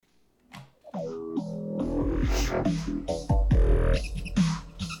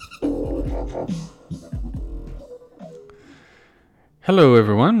Hello,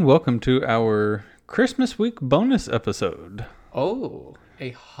 everyone. Welcome to our Christmas week bonus episode. Oh,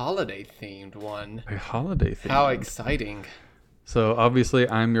 a holiday-themed one. A holiday theme. How exciting. So, obviously,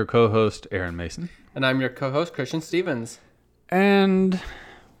 I'm your co-host, Aaron Mason. And I'm your co-host, Christian Stevens. And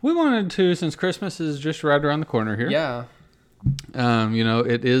we wanted to, since Christmas is just right around the corner here. Yeah.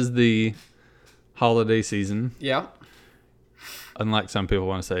 It is the holiday season. Yeah. Unlike some people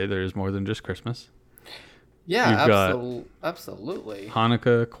want to say, there is more than just Christmas. Yeah, You've absolutely.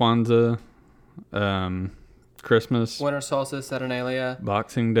 Hanukkah, Kwanzaa, Christmas, Winter solstice, Saturnalia,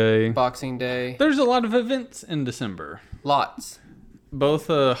 Boxing Day. Boxing Day. There's a lot of events in December. Lots. Both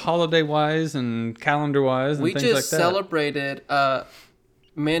holiday-wise and calendar-wise and We things like that. just celebrated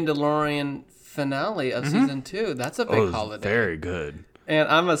Mandalorian finale of season 2. That's a big holiday. Very good. And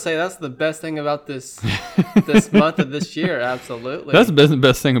I'm going to say that's the best thing about this month of this year. Absolutely. That's the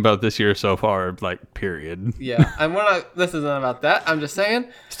best thing about this year so far, period. Yeah. And this isn't about that. I'm just saying.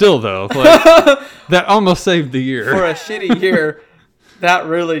 Still, though, that almost saved the year. For a shitty year, that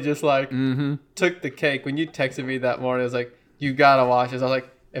really just took the cake. When you texted me that morning, it was like, you got to watch this. I was like,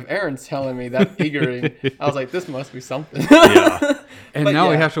 if Aaron's telling me that eagerly, I was like, this must be something. Yeah. And now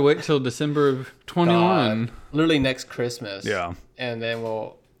we have to wait till December of 21. God. Literally next Christmas. Yeah. And then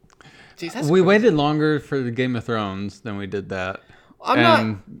we waited longer for the Game of Thrones than we did that.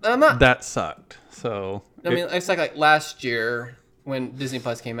 I'm not. That sucked. So. It's like last year when Disney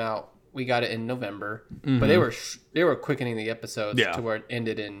Plus came out, we got it in November, but they were quickening the episodes to where it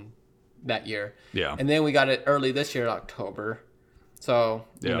ended in that year. Yeah. And then we got it early this year, October. So,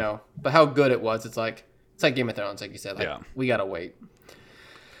 but how good it was, it's like Game of Thrones, like you said. We got to wait.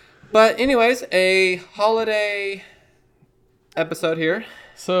 But anyways, a holiday episode here.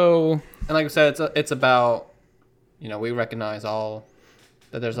 So, and like I said, it's about, we recognize that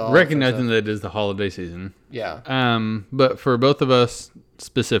there's all recognizing that it is the holiday season. Yeah. But for both of us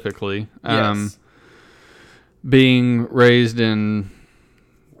specifically, yes. being raised in,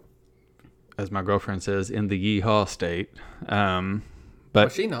 as my girlfriend says, in the yeehaw state. But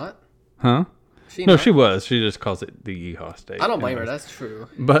was she not? Huh? She was. She just calls it the yeehaw state. I don't blame her. That's true.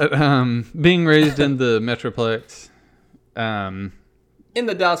 But being raised in the Metroplex, in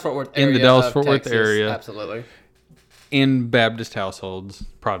the Dallas-Fort Worth area, Texas, area, absolutely, in Baptist households,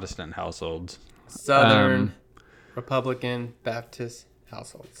 Protestant households, Southern Republican Baptist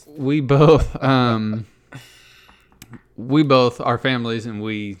households. We both, our families, and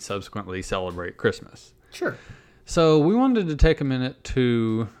we subsequently celebrate Christmas. Sure. So we wanted to take a minute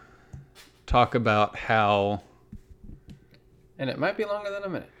to talk about how... And it might be longer than a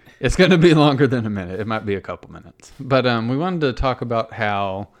minute. It's going to be longer than a minute. It might be a couple minutes. But we wanted to talk about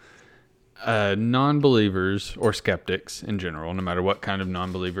how non-believers or skeptics in general, no matter what kind of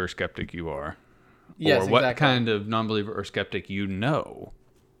non-believer or skeptic you are, yes, or what kind of non-believer or skeptic you know,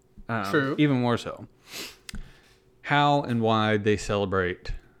 true, even more so, how and why they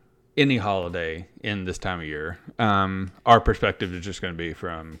celebrate any holiday in this time of year. Our perspective is just going to be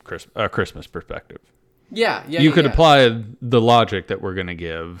from a Christmas perspective. Yeah. You could apply the logic that we're going to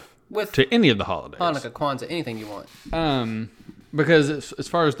give to any of the holidays. Hanukkah, Kwanzaa, anything you want. Because as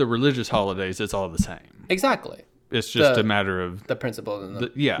far as the religious holidays, it's all the same. Exactly. It's just a matter of... the principles and the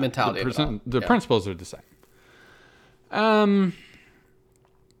mentality of it all. The principles are the same. And,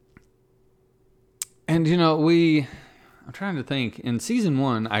 I'm trying to think. In season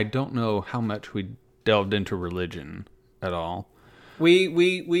 1, I don't know how much we delved into religion at all.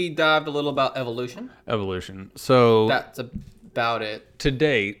 We dived a little about evolution. So that's about it. To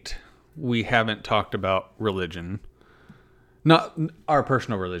date, we haven't talked about religion. Not our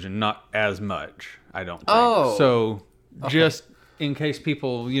personal religion, not as much, I don't think. Oh. So just in case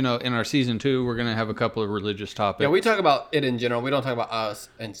people, in our season 2, we're going to have a couple of religious topics. Yeah, we talk about it in general. We don't talk about us.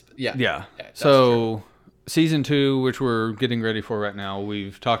 Yeah. So true. Season 2, which we're getting ready for right now,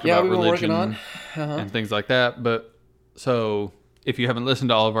 we've talked about religion and things like that. But so if you haven't listened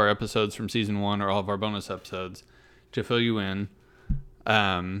to all of our episodes from season 1 or all of our bonus episodes, to fill you in,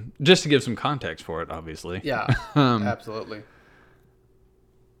 just to give some context for it, obviously. Yeah, absolutely.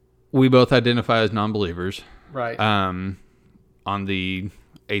 We both identify as non-believers. Right. On the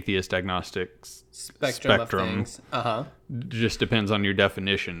atheist agnostic spectrum. Of things. Just depends on your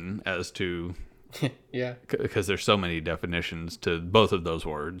definition as to... yeah. Because there's so many definitions to both of those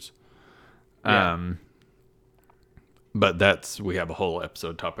words. Yeah. But we have a whole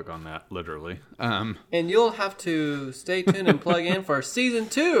episode topic on that, literally. And you'll have to stay tuned and plug in for season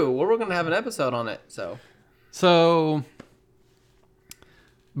 2, where we're going to have an episode on it. So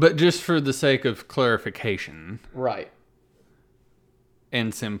But just for the sake of clarification. Right.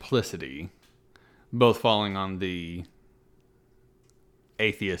 And simplicity, both falling on the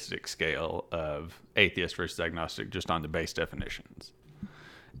atheistic scale of atheist versus agnostic, just on the base definitions.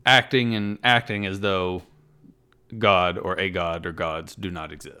 Acting as though God or a god or gods do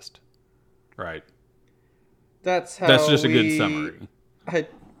not exist. Right? That's just a good summary.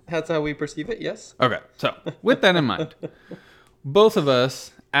 That's how we perceive it, yes. Okay, so with that in mind, both of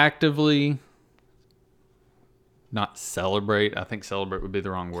us actively... not celebrate. I think celebrate would be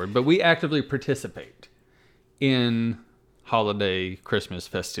the wrong word, but we actively participate in holiday Christmas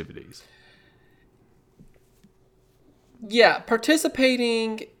festivities. Yeah,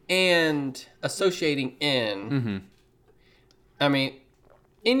 participating and associating in. Mm-hmm. I mean,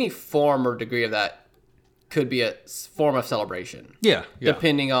 any form or degree of that could be a form of celebration. Yeah.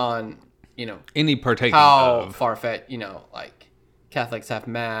 Depending on, any partaking how of. far-fetched, like Catholics have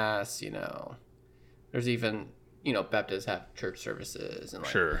mass, there's even... Baptists have church services, and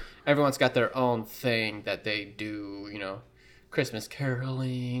sure, everyone's got their own thing that they do, Christmas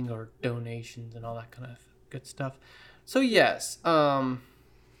caroling or donations and all that kind of good stuff. So yes, and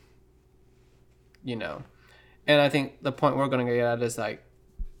I think the point we're going to get at is like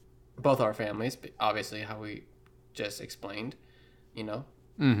both our families, obviously how we just explained,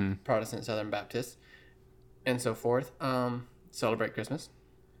 mm-hmm. Protestant, Southern Baptist, and so forth, celebrate Christmas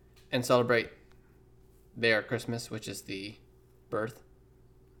and celebrate their Christmas, which is the birth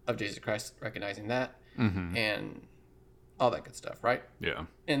of Jesus Christ, recognizing that, mm-hmm. and all that good stuff, right? Yeah.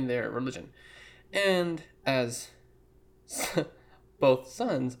 In their religion. And as both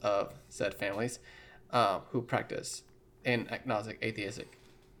sons of said families who practice an agnostic, atheistic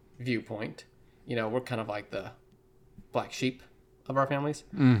viewpoint, we're kind of like the black sheep of our families.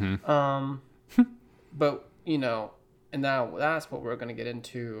 Mm-hmm. But, and now that's what we're going to get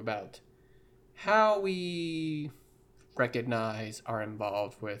into about how we recognize, are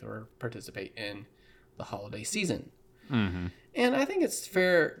involved with, or participate in the holiday season. Mm-hmm. And I think it's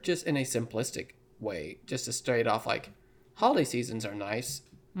fair, just in a simplistic way, just to straight off, like, holiday seasons are nice.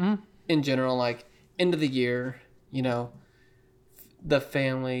 Mm-hmm. In general, like, end of the year, the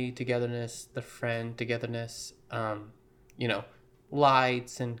family togetherness, the friend togetherness,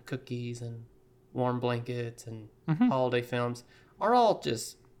 lights and cookies and warm blankets and mm-hmm. holiday films are all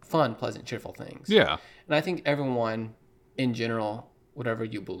just fun, pleasant, cheerful things. Yeah. And I think everyone, in general, whatever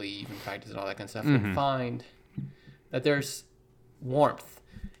you believe and practice and all that kind of stuff, mm-hmm. can find that there's warmth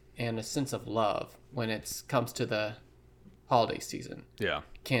and a sense of love when it comes to the holiday season. Yeah.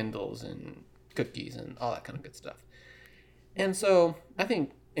 Candles and cookies and all that kind of good stuff. And so I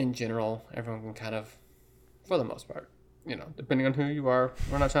think, in general, everyone can kind of, for the most part, depending on who you are,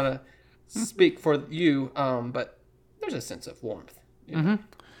 we're not trying to speak for you, but there's a sense of warmth. Mm-hmm.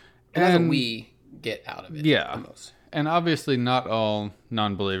 And that's what we get out of it. Yeah. The most. And obviously not all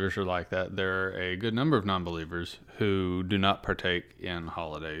non-believers are like that. There are a good number of non-believers who do not partake in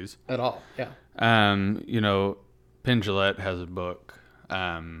holidays. At all, yeah. Penn Jillette has a book,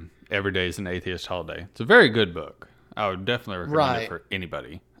 Every Day is an Atheist Holiday. It's a very good book. I would definitely recommend it for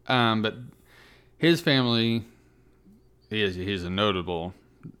anybody. But his family, he's a notable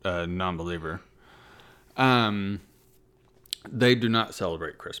non-believer. They do not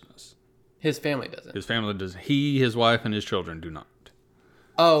celebrate Christmas. His family doesn't. His family does. He, his wife, and his children do not.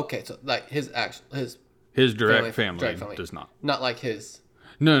 Oh, okay. So like his direct family does not. Not like his.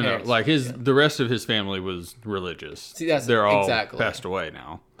 No. Like the rest of his family was religious. See, they're all passed away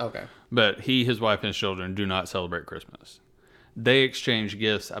now. Okay. But he, his wife, and his children do not celebrate Christmas. They exchange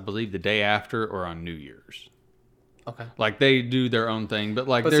gifts, I believe, the day after or on New Year's. Okay. Like they do their own thing, but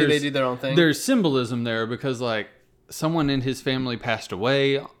they do their own thing. There's symbolism there because like someone in his family passed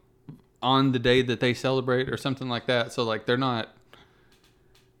away on the day that they celebrate or something like that. So like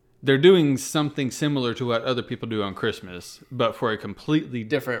they're doing something similar to what other people do on Christmas, but for a completely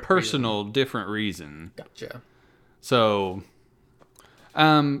different reason. Gotcha. So,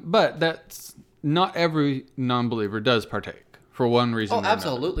 but that's not every non-believer does partake for one reason. Oh,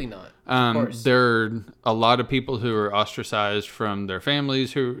 absolutely not. Of course. There are a lot of people who are ostracized from their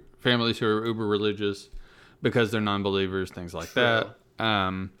families who are uber religious because they're non-believers, things like that.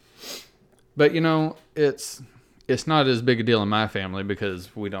 But it's not as big a deal in my family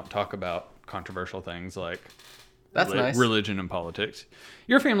because we don't talk about controversial things like nice. Religion and politics.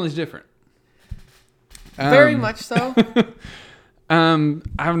 Your family's different. Very much so. I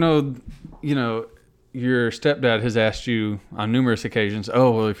know, your stepdad has asked you on numerous occasions,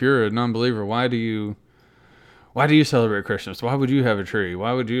 oh, well, if you're a non-believer, why do you celebrate Christmas? Why would you have a tree?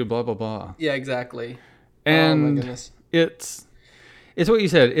 Why would you blah, blah, blah? Yeah, exactly. And oh, my goodness. It's what you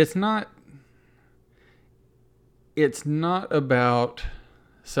said. It's not about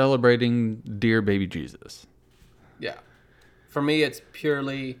celebrating dear baby Jesus. Yeah. For me, it's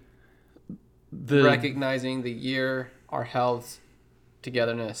purely recognizing the year, our health,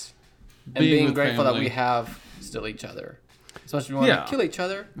 togetherness, and being grateful that we have still each other. As much as we want to kill each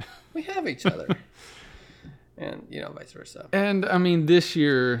other, we have each other. And, vice versa. And, I mean, this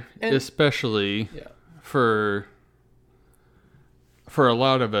year, especially for a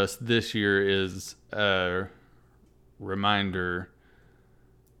lot of us, this year is a reminder,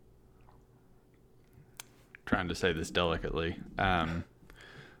 trying to say this delicately.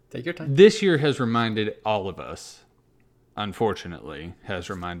 Take your time. This year has reminded all of us, unfortunately,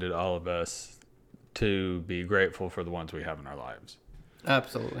 to be grateful for the ones we have in our lives.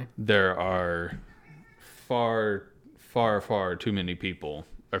 Absolutely. There are far, far, far too many people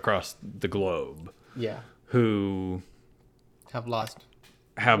across the globe who have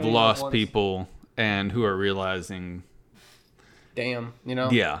lost people and who are realizing, damn,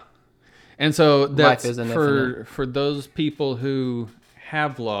 Yeah. And so that's for those people who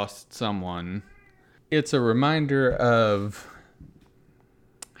have lost someone, it's a reminder of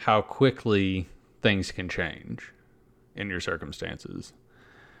how quickly things can change in your circumstances.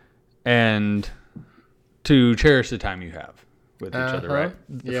 And to cherish the time you have with each other, right?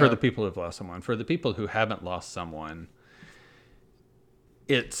 Yeah. For the people who've lost someone. For the people who haven't lost someone,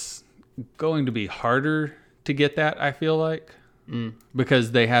 it's going to be harder to get that, I feel like.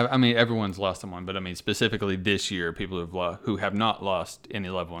 Because they have, everyone's lost someone, but specifically this year, people who have not lost any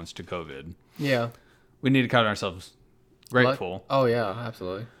loved ones to COVID. Yeah. We need to count ourselves grateful. Oh, yeah,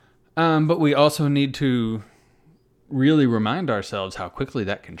 absolutely. But we also need to really remind ourselves how quickly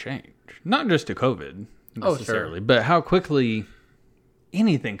that can change. Not just to COVID necessarily, but how quickly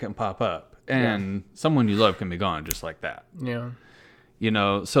anything can pop up and someone you love can be gone just like that. Yeah.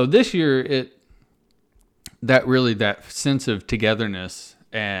 So this year, that sense of togetherness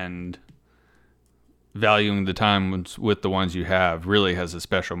and valuing the time with the ones you have really has a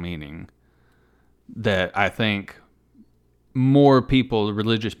special meaning that I think more people,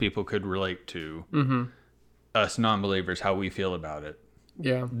 religious people, could relate to. Us non-believers, how we feel about it.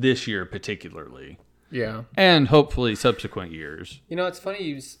 Yeah. This year particularly. Yeah. And hopefully subsequent years. It's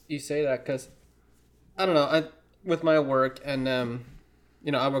funny you say that because, I don't know, with my work and,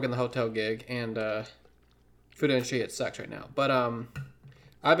 I work in the hotel gig and food industry, it sucks right now. But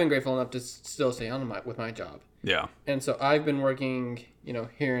I've been grateful enough to still stay on with my job. Yeah. And so I've been working,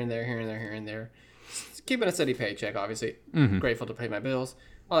 here and there, keeping a steady paycheck, obviously. Grateful to pay my bills,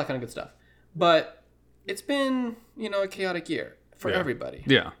 all that kind of good stuff. But it's been, a chaotic year for everybody.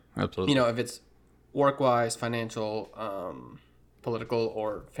 Yeah, absolutely. If it's work-wise, financial, political,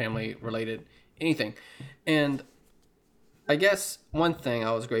 or family-related, anything. And I guess one thing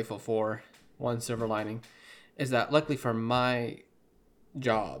I was grateful for, one silver lining, is that luckily for my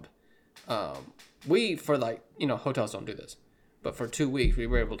job, hotels don't do this, but for 2 weeks we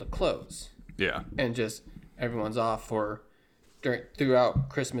were able to close. Yeah. And just everyone's off throughout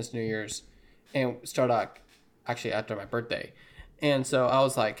Christmas, New Year's, and start out actually after my birthday. And so I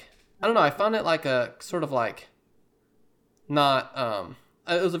was like, I don't know, I found it like a sort of like not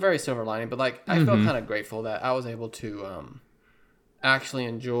it was a very silver lining, but like I felt kind of grateful that I was able to actually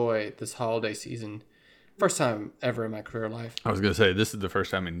enjoy this holiday season. First time ever in my career life. I was going to say, this is the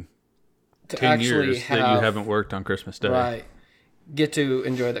first time in 10 years that you haven't worked on Christmas Day. Right. Get to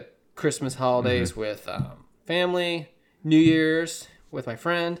enjoy the Christmas holidays with family, New Year's with my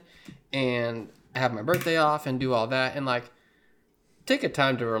friend, and have my birthday off and do all that. And like take a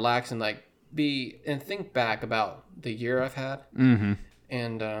time to relax and like and think back about the year I've had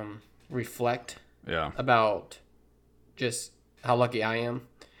and reflect about just how lucky I am.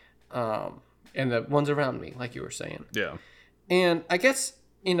 And the ones around me, like you were saying. Yeah. And I guess,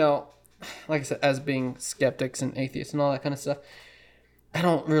 like I said, as being skeptics and atheists and all that kind of stuff, I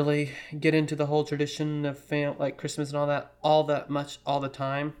don't really get into the whole tradition of like Christmas and all that much all the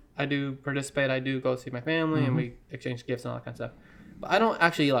time. I do participate. I do go see my family and we exchange gifts and all that kind of stuff. But I don't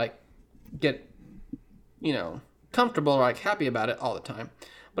actually like get, comfortable or like happy about it all the time.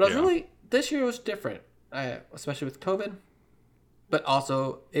 But I was this year was different, especially with COVID. But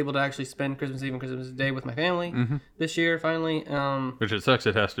also able to actually spend Christmas Eve and Christmas Day with my family this year, finally. Which it sucks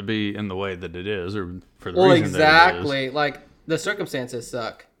it has to be in the way that it is, or for the reason that it is. Like, the circumstances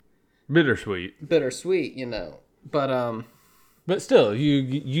suck. Bittersweet, But still,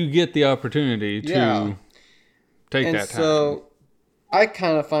 you get the opportunity to take that time. So, I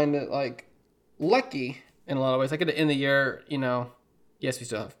kind of find it, like, lucky in a lot of ways. Like, at the end of the year, yes, we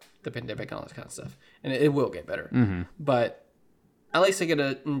still have the pandemic and all that kind of stuff. And it will get better. But at least I get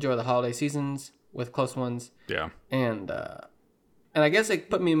to enjoy the holiday seasons with close ones. Yeah. And I guess it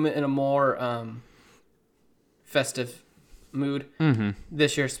put me in a more festive mood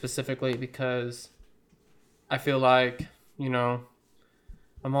this year specifically because I feel like, you know,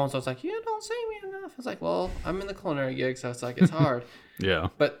 my mom's always like, you don't see me enough. I was like, well, I'm in the culinary gig, so it's like, it's hard. Yeah.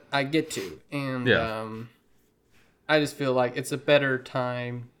 But I get to. And I just feel like it's a better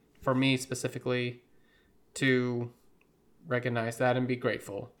time for me specifically to recognize that and be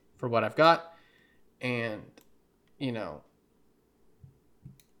grateful for what I've got. And, you know,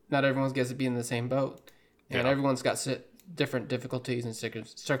 not everyone gets to be in the same boat. And everyone's got different difficulties and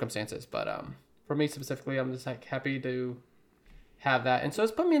circumstances. But for me specifically, I'm just like happy to have that. And so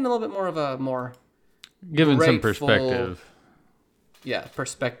it's put me in a little bit more of a more given some perspective. Yeah,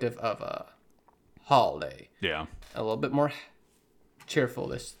 perspective of a holiday. Yeah. A little bit more cheerful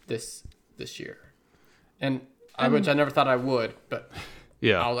this year. And which I never thought I would, but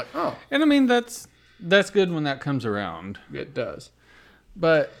I was like, oh. And I mean that's good when that comes around. It does.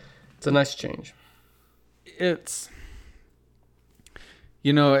 But it's a nice change. It's,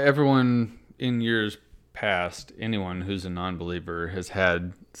 you know, everyone in years past, anyone who's a non-believer has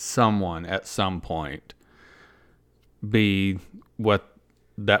had someone at some point be what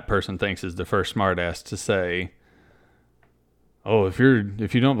that person thinks is the first smartass to say, oh, if you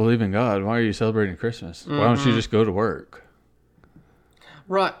don't believe in God, why are you celebrating Christmas? Why don't you just go to work?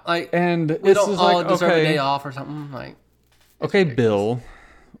 Right. Like, and we don't all deserve a day off or something. Like, okay, Bill,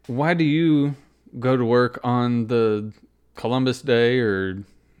 why do you go to work on the Columbus Day or,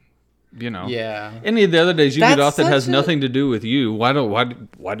 you know, any of the other days you get off that has nothing to do with you? Why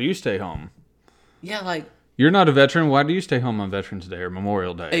do you stay home? Yeah, like, you're not a veteran. Why do you stay home on Veterans Day or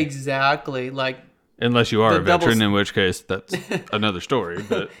Memorial Day? Exactly. Like, unless you are a veteran, in which case that's another story.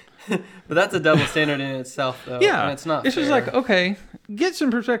 But that's a double standard in itself, though. Yeah, and it's not. It's fair. Just like, okay, get some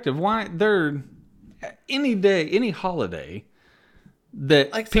perspective. Why any day, any holiday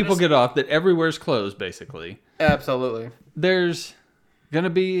that like, people get off, that everywhere's closed, basically. Absolutely. There's going to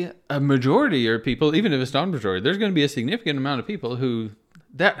be a majority of people, even if it's not a majority, there's going to be a significant amount of people who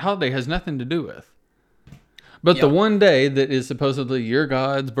that holiday has nothing to do with. But the one day that is supposedly your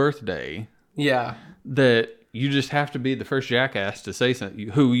God's birthday, that you just have to be the first jackass to say something,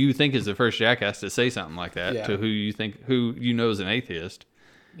 who you think is the first jackass to say something like that to who you know is an atheist.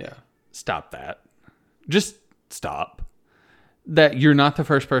 Yeah. Stop that. Just stop. That you're not the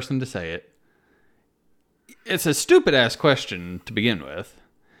first person to say it. It's a stupid ass question to begin with.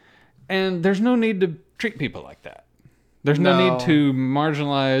 And there's no need to treat people like that. There's no need to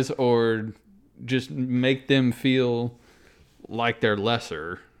marginalize or just make them feel like they're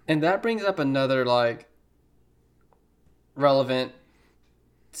lesser. And that brings up another like relevant,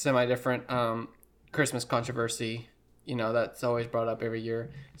 semi-different Christmas controversy. You know, that's always brought up every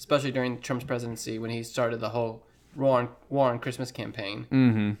year, especially during Trump's presidency when he started the whole war on Christmas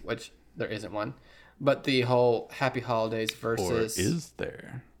campaign, which there isn't one. But the whole Happy Holidays versus... Or is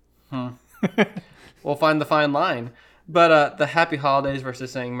there? We'll find the fine line. But the Happy Holidays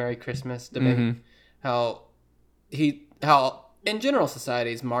versus saying Merry Christmas debate, how in general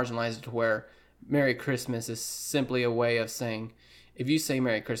society is marginalized to where Merry Christmas is simply a way of saying, if you say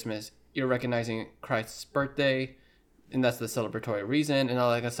Merry Christmas, you're recognizing Christ's birthday, and that's the celebratory reason and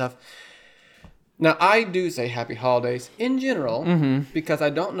all that kind of stuff. Now, I do say Happy Holidays in general because I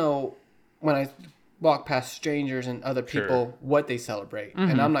don't know when I walk past strangers and other people what they celebrate,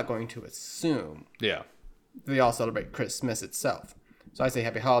 and I'm not going to assume. Yeah. They all celebrate Christmas itself. So I say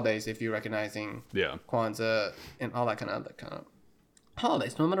Happy Holidays if you're recognizing Kwanzaa and all that kind of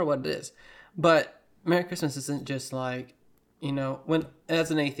holidays, no matter what it is. But Merry Christmas isn't just like, you know, when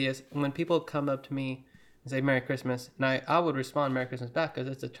as an atheist, when people come up to me and say Merry Christmas, and I would respond Merry Christmas back because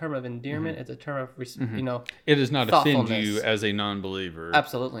it's a term of endearment. It's a term of, you know, it does not offend you as a non-believer.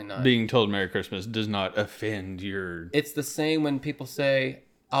 Absolutely not. Being told Merry Christmas does not offend your... It's the same when people say,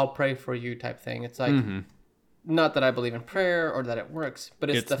 I'll pray for you type thing. It's like... Not that I believe in prayer or that it works,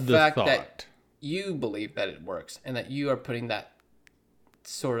 but it's the fact that you believe that it works and that you are putting that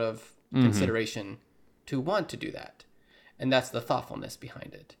sort of consideration to want to do that. And that's the thoughtfulness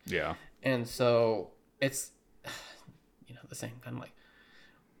behind it. Yeah. And so it's, you know, the same kind of like,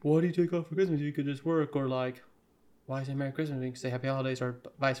 why do you take off for Christmas? You could just work. Or like, why say Merry Christmas? You can say Happy Holidays or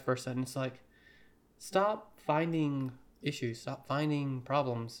vice versa. And it's like, stop finding issues. Stop finding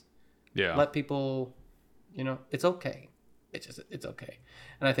problems. Yeah. Let people... You know, it's okay. It's okay.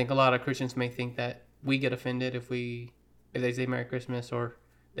 And I think a lot of Christians may think that we get offended if they say Merry Christmas, or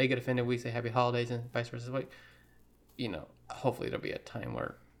they get offended if we say Happy Holidays and vice versa. Like, you know, hopefully there'll be a time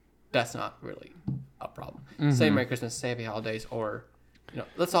where that's not really a problem. Say Merry Christmas, say Happy Holidays, or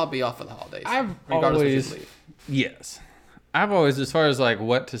let's all be off for the holidays. Regardless of who's leave. Yes. I've always, as far as like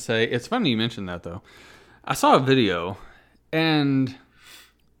what to say, it's funny you mentioned that though. I saw a video and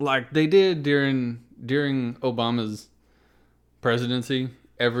like they did during Obama's presidency,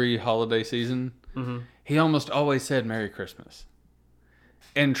 every holiday season, he almost always said Merry Christmas.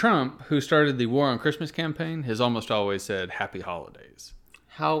 And Trump, who started the War on Christmas campaign, has almost always said Happy Holidays.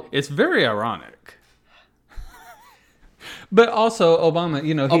 It's very ironic. But also Obama,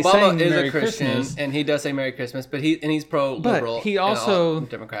 he's Obama saying is Merry a Christian, Christmas, and he does say Merry Christmas, but he's pro-liberal. But he also and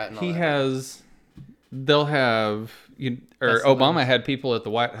Democrat. And all he that. has. They'll have Obama had people at the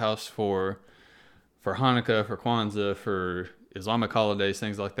White House for Hanukkah, for Kwanzaa, for Islamic holidays,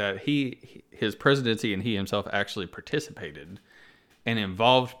 things like that. His presidency and he himself actually participated and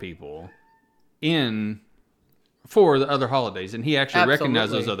involved people for the other holidays, and he actually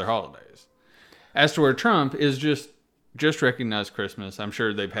recognized those other holidays. As to where Trump is just recognized Christmas. I'm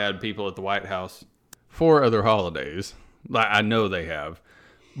sure they've had people at the White House for other holidays. I know they have.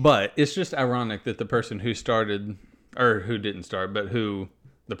 But it's just ironic that the person who started, or who didn't start, but the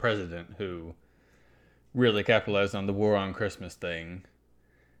president who really capitalized on the War on Christmas thing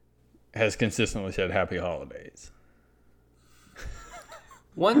has consistently said Happy Holidays.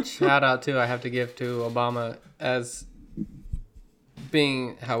 One shout out too I have to give to Obama as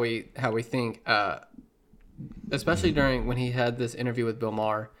being how we think, especially during when he had this interview with Bill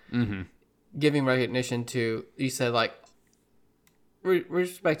Maher, giving recognition to, he said like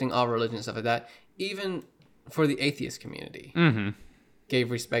respecting all religion and stuff like that, even for the atheist community,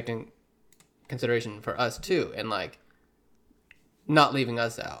 gave respect and consideration for us too, and like not leaving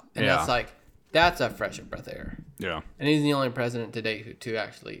us out, and that's a fresh breath of air. Yeah, and he's the only president today to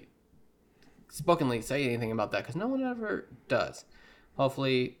actually spokenly say anything about that, because no one ever does.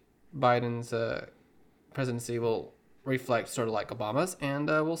 Hopefully, Biden's presidency will reflect sort of like Obama's, and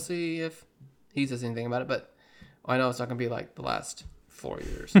we'll see if he says anything about it. But I know it's not going to be like the last 4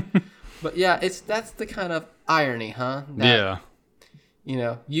 years. But yeah, that's the kind of irony, huh? That,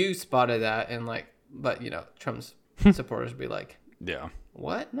 you spotted that, and but Trump's supporters be like, yeah,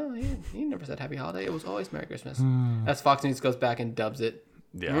 what? No, he never said Happy Holiday. It was always Merry Christmas. As Fox News goes back and dubs it,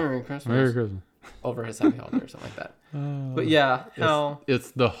 Merry Christmas. Merry Christmas. Over his Happy Holiday or something like that. But yeah,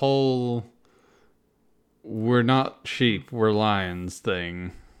 it's the whole we're not sheep, we're lions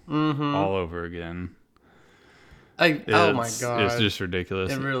thing all over again. Oh my god, it's just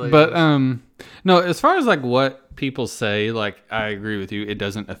ridiculous. It really is. But no, as far as like what people say, like I agree with you. It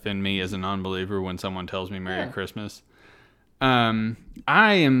doesn't offend me as a non-believer when someone tells me Merry Christmas. I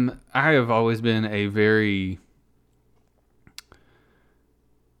have always been a very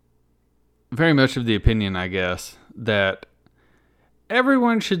much of the opinion, I guess, that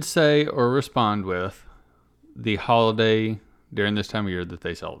everyone should say or respond with the holiday during this time of year that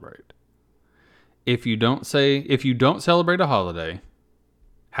they celebrate. If you don't celebrate a holiday,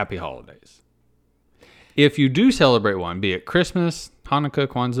 Happy Holidays. If you do celebrate one, be it Christmas, Hanukkah,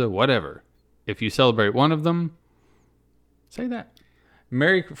 Kwanzaa, whatever, if you celebrate one of them, say that.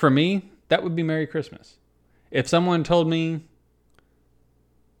 For me, that would be Merry Christmas. If someone told me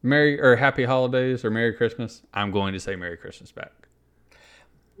Merry or Happy Holidays or Merry Christmas, I'm going to say Merry Christmas back.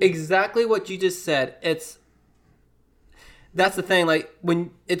 Exactly what you just said. That's the thing. Like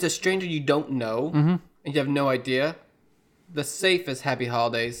when it's a stranger you don't know and you have no idea, the safest Happy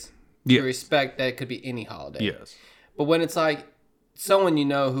Holidays. You respect that it could be any holiday. Yes. But when it's like someone you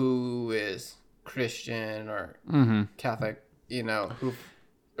know who is Christian or Catholic, who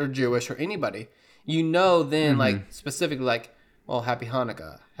or Jewish or anybody, then like specifically like, well, Happy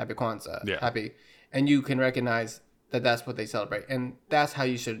Hanukkah, Happy Kwanzaa, Happy, and you can recognize that that's what they celebrate, and that's how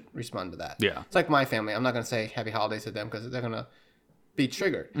you should respond to that. Yeah, it's like my family. I'm not gonna say Happy Holidays to them because they're gonna be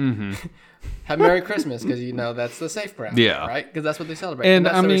triggered. Have Merry Christmas because that's the safe crowd. Yeah, right, because that's what they celebrate, and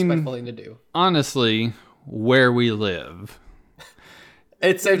that's the respectful thing to do. Honestly, where we live,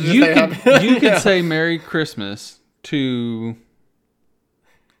 it's safe to say you could say Merry Christmas to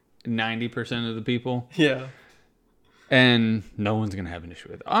 90% of the people. Yeah. And no one's going to have an issue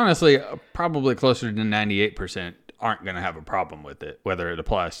with it. Honestly, probably closer to 98% aren't going to have a problem with it, whether it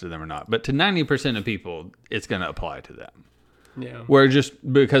applies to them or not. But to 90% of people, it's going to apply to them. Yeah. Where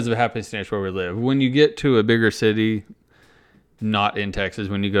just because of happenstance where we live. When you get to a bigger city, not in Texas,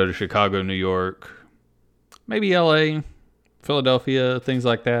 when you go to Chicago, New York, maybe LA, Philadelphia, things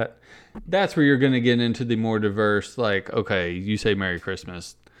like that, that's where you're going to get into the more diverse, like, okay, you say Merry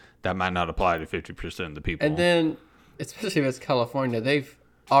Christmas, that might not apply to 50% of the people. And then, especially if it's California, they've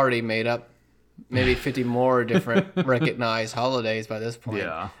already made up maybe 50 more different recognized holidays by this point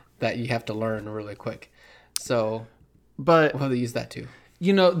that you have to learn really quick. So, but we'll have to use that too.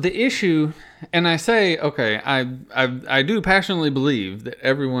 the issue, and I say, okay, I do passionately believe that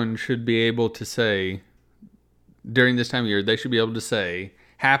everyone should be able to say, during this time of year, they should be able to say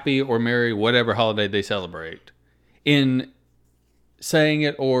happy or merry, whatever holiday they celebrate, in saying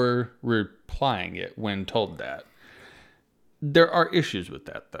it or replying it when told that. There are issues with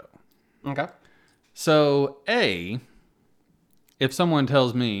that, though. Okay. So, if someone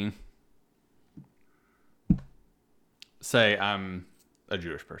tells me, say I'm a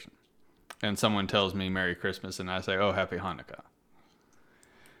Jewish person, and someone tells me Merry Christmas, and I say, oh, Happy Hanukkah.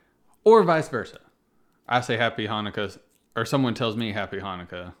 Or vice versa. I say Happy Hanukkah, or someone tells me Happy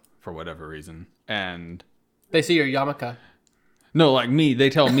Hanukkah for whatever reason, and... They see your yarmulke. No, like me. They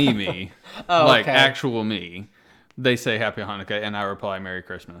tell me. Oh, like okay. actual me. They say Happy Hanukkah, and I reply Merry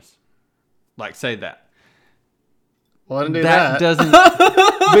Christmas. Like, say that. Well, I didn't do that. Doesn't...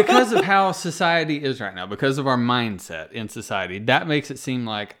 Because of how society is right now, because of our mindset in society, that makes it seem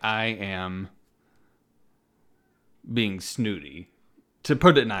like I am being snooty, to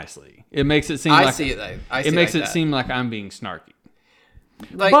put it nicely. It makes it seem I see it seem like I'm being snarky.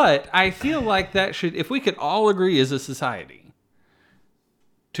 But I feel like that should, if we could all agree as a society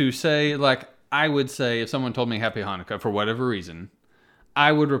to say, like, I would say if someone told me Happy Hanukkah for whatever reason,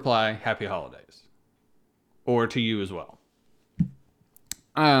 I would reply Happy Holidays. Or to you as well.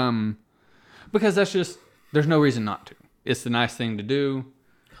 Because that's just, there's no reason not to. It's the nice thing to do.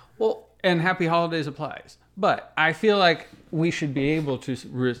 Well, and Happy Holidays applies. But I feel like we should be able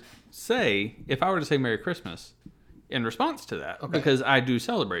to say, if I were to say Merry Christmas in response to that, because I do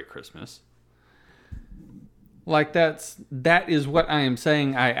celebrate Christmas, like that is what I am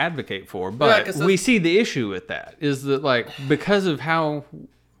saying I advocate for. But we see the issue with that is that, like, because of how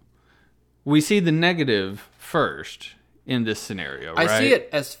we see the negative first in this scenario, right? I see it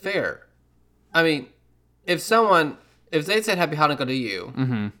as fair. I mean, if they said Happy Hanukkah to you,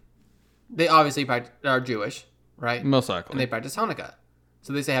 mm-hmm. they obviously are Jewish, right? Most likely. And they practice Hanukkah.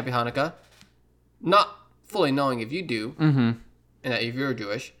 So they say Happy Hanukkah, not fully knowing if you do, mm-hmm. and that if you're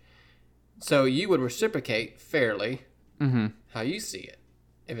Jewish. So you would reciprocate fairly mm-hmm. how you see it.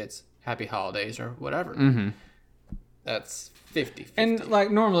 If it's Happy Holidays or whatever. Mm-hmm. That's 50-50. And, like,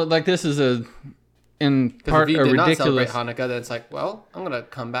 normally, like, this is in part if you did ridiculous... not celebrate Hanukkah, then it's like, well, I'm going to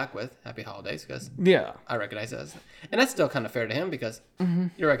come back with Happy Holidays because I recognize it as... And that's still kind of fair to him because mm-hmm.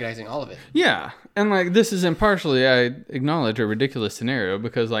 you're recognizing all of it. Yeah. And, like, this is impartially, I acknowledge, a ridiculous scenario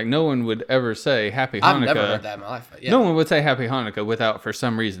because, like, no one would ever say Happy Hanukkah... I've never heard that in my life. But yeah. No one would say Happy Hanukkah without, for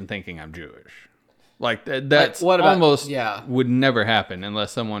some reason, thinking I'm Jewish. Like, that's what about, almost would never happen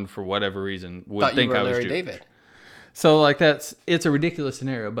unless someone, for whatever reason, would think I was Larry Jewish. David. So, like, it's a ridiculous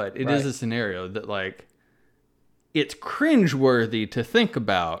scenario, but it is a scenario that, like, it's cringeworthy to think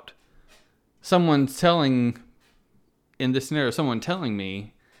about someone telling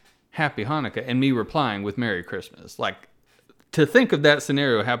me Happy Hanukkah and me replying with Merry Christmas. Like, to think of that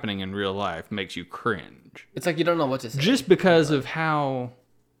scenario happening in real life makes you cringe. It's like you don't know what to say. Just because of how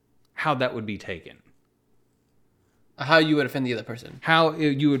that would be taken. How you would offend the other person. How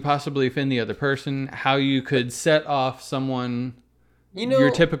you would possibly offend the other person. How you could set off someone,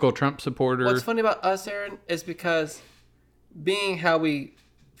 your typical Trump supporter. What's funny about us, Aaron, is because being how we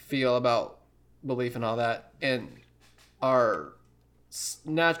feel about belief and all that, and our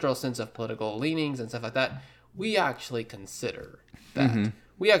natural sense of political leanings and stuff like that, we actually consider that. Mm-hmm.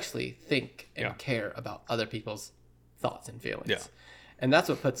 We actually think and care about other people's thoughts and feelings. Yeah. And that's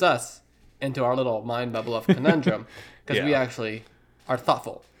what puts us into our little mind bubble of conundrum because we actually are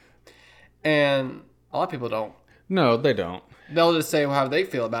thoughtful. And a lot of people don't. No, they don't. They'll just say how they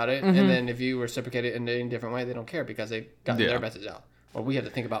feel about it, mm-hmm. and then if you reciprocate it in a different way, they don't care because they've gotten their message out. Or we have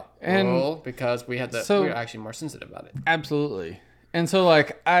to think about, because we're actually more sensitive about it. Absolutely. And so,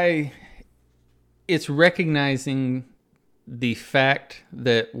 like, it's recognizing the fact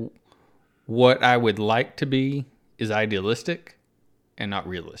that what I would like to be is idealistic and not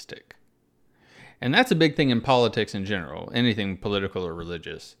realistic. And that's a big thing in politics in general, anything political or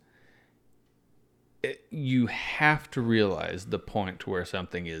religious. You have to realize the point to where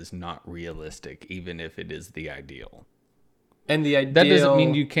something is not realistic, even if it is the ideal. And the ideal... That doesn't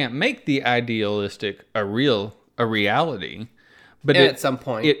mean you can't make the idealistic a reality, but at some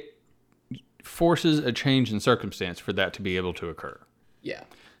point it forces a change in circumstance for that to be able to occur. Yeah.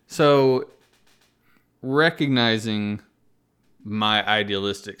 So recognizing my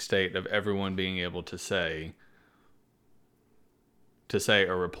idealistic state of everyone being able to say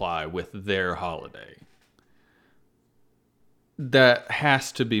or reply with their holiday, that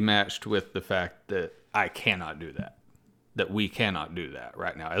has to be matched with the fact that I cannot do that we cannot do that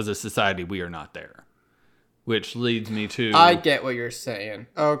right now. As a society, we are not there. which leads me to... I get what you're saying.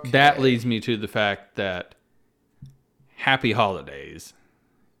 Okay. That leads me to the fact that happy holidays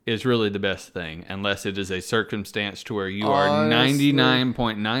is really the best thing, unless it is a circumstance to where you are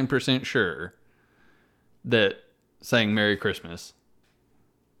 99.9% sure that saying Merry Christmas,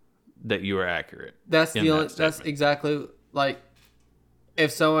 that you are accurate. That's exactly, like,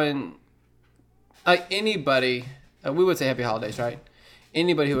 if someone, like anybody, we would say happy holidays, right?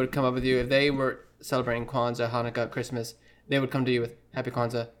 Anybody who would come up with you, if they were celebrating Kwanzaa, Hanukkah, Christmas, they would come to you with happy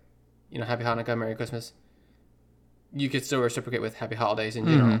Kwanzaa, happy Hanukkah, Merry Christmas. You could still reciprocate with happy holidays in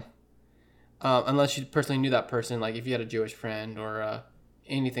general. Unless you personally knew that person, like if you had a Jewish friend or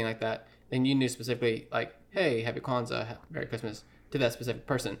anything like that, then you knew specifically, like, hey, happy Kwanzaa, Merry Christmas to that specific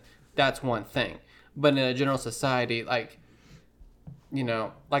person. That's one thing. But in a general society, like,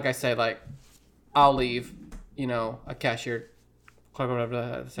 like I said, like, I'll leave, a cashier clerk or whatever I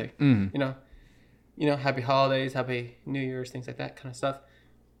have to say, happy holidays, happy New Year's, things like that kind of stuff.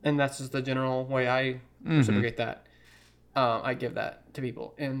 And that's just the general way I reciprocate that. I give that to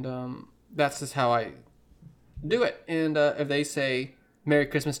people. And that's just how I do it. And if they say Merry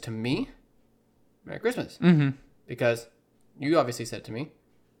Christmas to me, Merry Christmas. Mm-hmm. Because you obviously said it to me.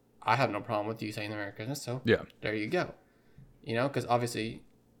 I have no problem with you saying the Merry Christmas. So there you go. Because obviously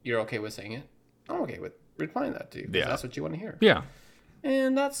you're okay with saying it. I'm okay with replying that to you. Yeah. That's what you want to hear. Yeah.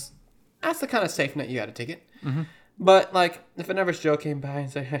 And that's the kind of safe net you got to take it. Mm-hmm. But like, if an average Joe came by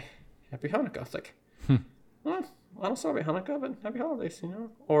and say, "Hey, happy Hanukkah," it's like, well, I don't celebrate Hanukkah, but happy holidays,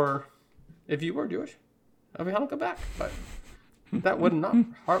 Or if you were Jewish, happy Hanukkah back. But that would not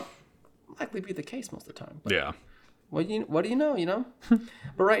likely be the case most of the time. But yeah. What do you know?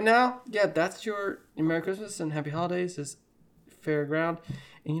 But right now, that's your Merry Christmas and happy holidays is fair ground.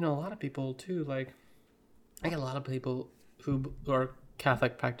 And a lot of people too. Like, I get a lot of people who are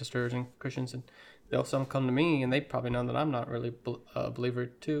Catholic practitioners and Christians, and they'll some come to me, and they probably know that I'm not really a believer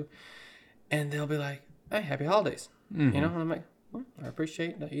too, and they'll be like, "Hey, happy holidays," And I'm like, well, I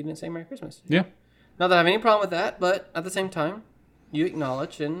appreciate that you didn't say Merry Christmas. Yeah. Not that I have any problem with that, but at the same time, you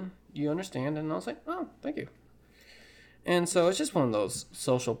acknowledge and you understand, and I was like, oh, thank you. And so it's just one of those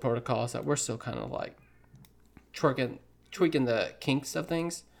social protocols that we're still kind of like tweaking the kinks of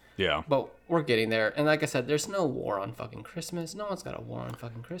things. Yeah. But we're getting there. And like I said, there's no war on fucking Christmas. No one's got a war on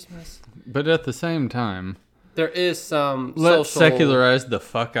fucking Christmas. But at the same time, there is some let's secularize the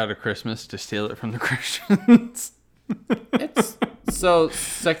fuck out of Christmas to steal it from the Christians. It's so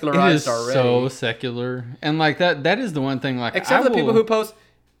secularized already. So secular. And like that is the one thing, like, except for the people who post,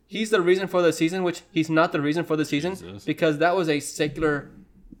 he's the reason for the season, which he's not the reason for the season. Jesus. Because that was a secular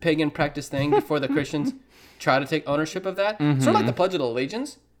pagan practice thing before the Christians try to take ownership of that. Mm-hmm. Sort of like the Pledge of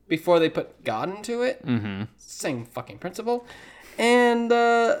Allegiance before they put God into it. Mm-hmm. Same fucking principle. And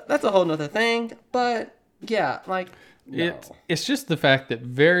that's a whole nother thing. But yeah, like, no. It's just the fact that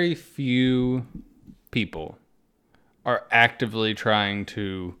very few people are actively trying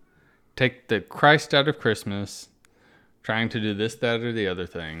to take the Christ out of Christmas, trying to do this, that, or the other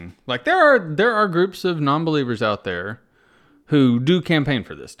thing. Like, there are groups of non-believers out there who do campaign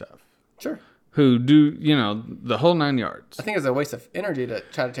for this stuff. Sure. Who do, the whole 9 yards. I think it's a waste of energy to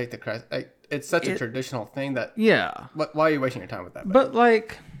try to take the Christ. Like, it's such a traditional thing that... Yeah. Why are you wasting your time with that? But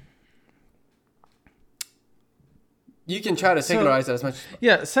like... You can try to secularize it as much.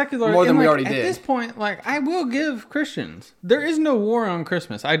 Yeah, secular more than we already did. At this point, like, I will give Christians. There is no war on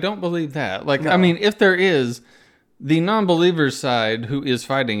Christmas. I don't believe that. Like, no. I mean, if there is, the non-believer side who is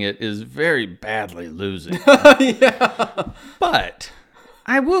fighting it is very badly losing. Yeah. But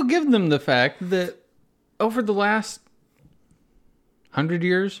I will give them the fact that over the last 100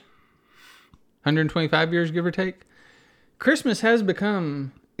 years, 125 years, give or take, Christmas has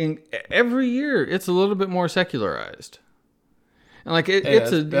become... every year, it's a little bit more secularized. And like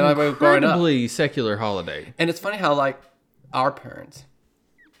it's an incredibly secular holiday. And it's funny how like our parents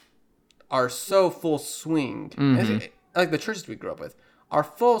are so full swing, like the churches we grew up with, are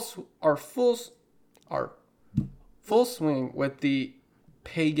full swing with the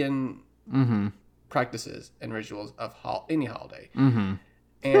pagan practices and rituals of any holiday. Mm-hmm.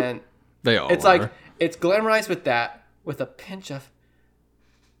 And they all it's are. Like it's glamorized with that, with a pinch of.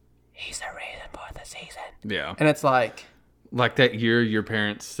 He's the reason for the season. Yeah. And it's like that year your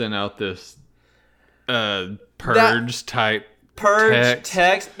parents sent out this purge type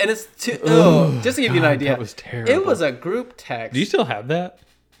text. And it's just to give you an idea. That was terrible. It was a group text. Do you still have that?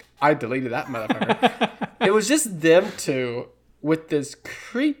 I deleted that motherfucker. It was just them two with this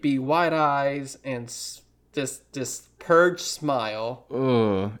creepy white eyes and this purge smile.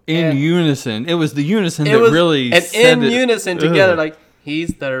 In unison. It was the unison that really and said in unison together, like,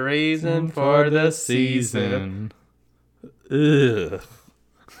 He's the reason for the season. Ugh.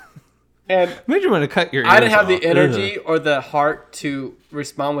 And made you want to cut your ears I didn't have off. the energy or the heart to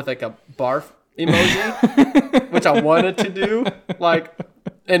respond with like a barf emoji, which I wanted to do, like,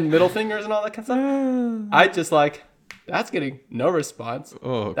 and middle fingers and all that kind of stuff. I just like, that's getting no response.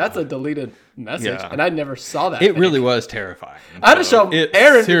 Oh, that's a deleted message, and I never saw that. It really was terrifying. I had to show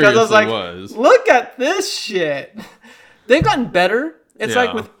Aaron because I was like, look at this shit. They've gotten better. It's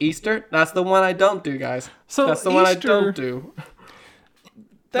like with Easter. That's the one I don't do, guys. So that's the one I don't do.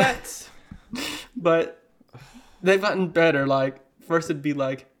 That's... But they've gotten better. Like, first it'd be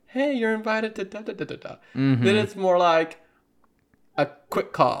like, hey, you're invited to da-da-da-da-da. Mm-hmm. Then it's more like a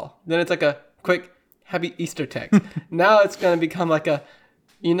quick call. Then it's like a quick happy Easter text. Now it's going to become like a,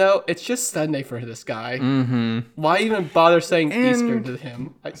 it's just Sunday for this guy. Mm-hmm. Why even bother saying Easter to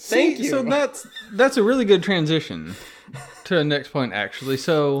him? Like, thank you. So that's a really good transition to the next point, actually.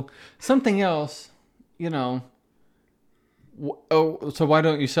 So something else, so why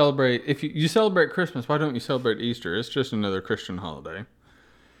don't you celebrate, if you celebrate Christmas, why don't you celebrate Easter? It's just another Christian holiday.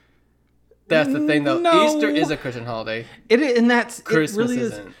 That's the thing, though. No. Easter is a Christian holiday. Christmas really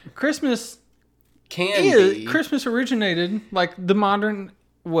isn't. Christmas can be. Christmas originated like the modern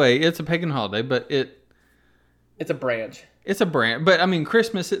way. It's a pagan holiday, but it's a branch. It's a branch, but I mean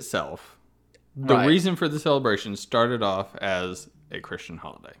Christmas itself, the reason for the celebration started off as a Christian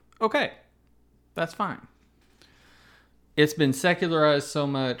holiday. Okay, that's fine. It's been secularized so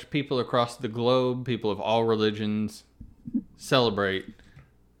much. People across the globe, people of all religions, celebrate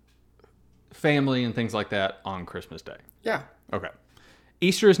family and things like that on Christmas Day. Yeah. Okay.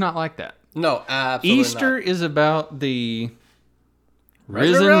 Easter is not like that. No, absolutely Easter not. is about the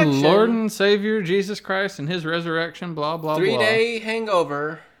risen Lord and Savior Jesus Christ and his resurrection, blah, blah, 3-day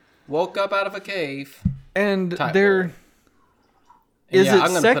hangover, woke up out of a cave. And is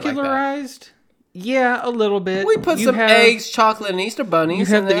it secularized? Yeah, a little bit. We put some eggs, chocolate, and Easter bunnies.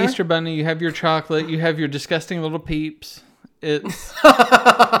 You have the Easter bunny. You have your chocolate. You have your disgusting little peeps. It's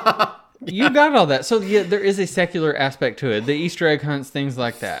you got all that. So yeah, there is a secular aspect to it. The Easter egg hunts, things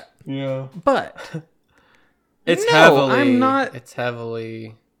like that. Yeah, but it's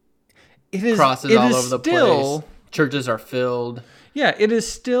heavily. It is crosses all over the place. Churches are filled. Yeah, it is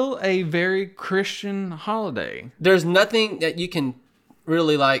still a very Christian holiday. There's nothing that you can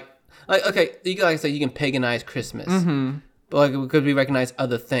really like okay, like I said, you can paganize Christmas, but like could we recognize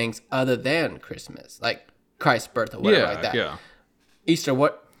other things other than Christmas, like Christ's birth or whatever like that? Yeah. Easter,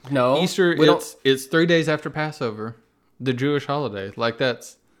 what? No, Easter. It's 3 days after Passover, the Jewish holiday. Like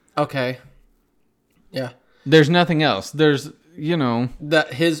that's okay. Yeah. There's nothing else. There's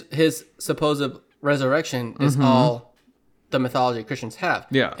that his supposed resurrection is all the mythology Christians have.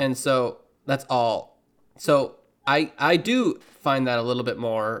 Yeah. And so that's all. So I do find that a little bit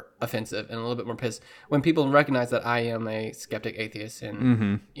more offensive and a little bit more pissed when people recognize that I am a skeptic atheist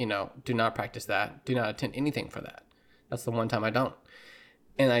and do not practice that, do not attend anything for that. That's the one time I don't,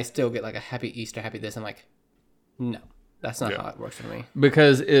 and I still get like a happy Easter, happy this. I'm like, no, that's not how it works for me.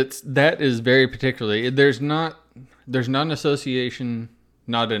 Because that is very particularly there's not an association,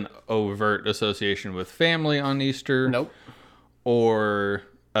 not an overt association with family on Easter. Nope. Or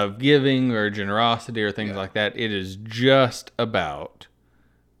of giving or generosity or things like that. It is just about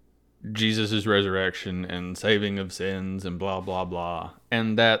Jesus' resurrection and saving of sins and blah, blah, blah.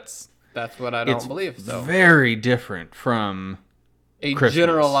 And that's what I don't believe, though. Very different from a Christmas.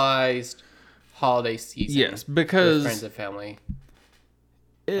 Generalized holiday season. Yes, because with friends and family,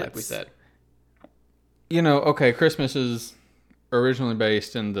 like we said. Okay, Christmas is originally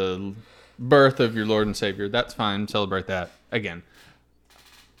based in the birth of your Lord and Savior. That's fine. Celebrate that. Again,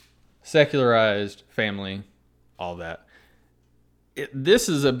 secularized family, all that. This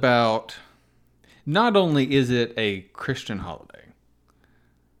is about, not only is it a Christian holiday,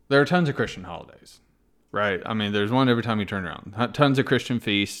 there are tons of Christian holidays, right? I mean, there's one every time you turn around. Tons of Christian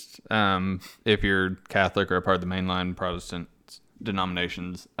feasts, if you're Catholic or a part of the mainline Protestant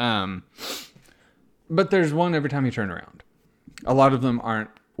denominations. But there's one every time you turn around. A lot of them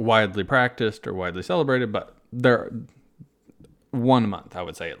aren't widely practiced or widely celebrated, but they're one a month, I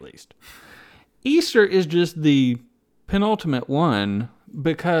would say at least. Easter is just the penultimate one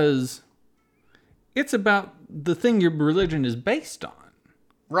because it's about the thing your religion is based on.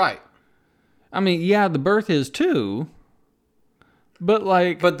 Right. I mean, yeah, the birth is too, but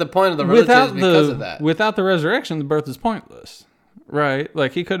the point of the religion is because of that. Without the resurrection, the birth is pointless. Right?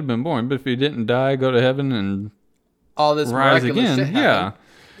 Like he could have been born, but if he didn't die, go to heaven and all this rise again,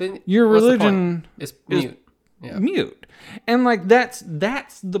 then your religion is mute. Mute. And like that's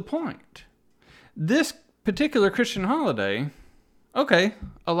the point. This particular Christian holiday Okay,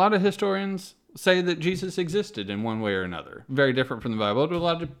 a lot of historians say that Jesus existed in one way or another. Very different from the Bible, but a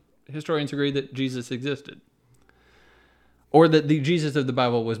lot of historians agree that Jesus existed. Or that the Jesus of the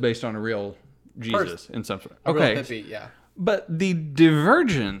Bible was based on a real Jesus in some sort. Okay. Real hippie, yeah. But the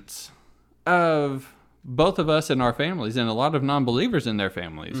divergence of both of us and our families, and a lot of non-believers in their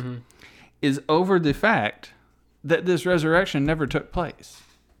families, is over the fact that this resurrection never took place.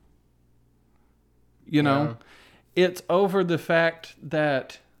 You know? It's over the fact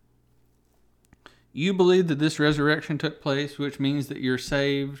that you believe that this resurrection took place, which means that you're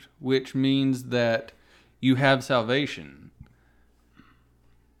saved, which means that you have salvation.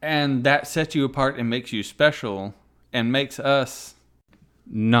 And that sets you apart and makes you special and makes us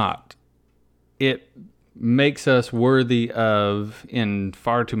not. It makes us worthy of, in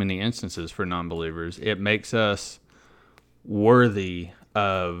far too many instances for non-believers, it makes us worthy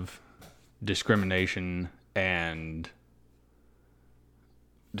of discrimination, and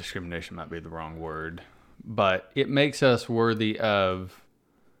discrimination might be the wrong word, but it makes us worthy of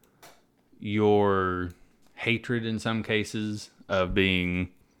your hatred in some cases, of being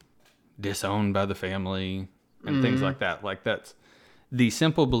disowned by the family and things like that. Like, that's the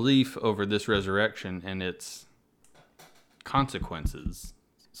simple belief over this resurrection and its consequences,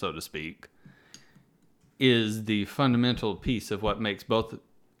 so to speak, is the fundamental piece of what makes both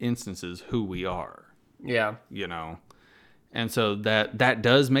instances who we are. Yeah. You know? And so that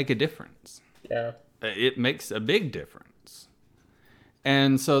does make a difference. Yeah. It makes a big difference.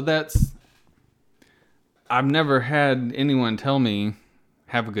 And so I've never had anyone tell me,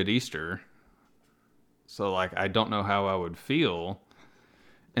 have a good Easter. So, like, I don't know how I would feel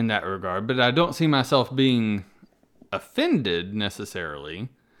in that regard. But I don't see myself being offended necessarily.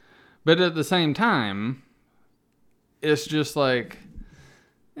 But at the same time, it's just like,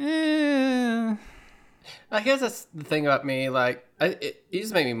 I guess that's the thing about me. Like, it used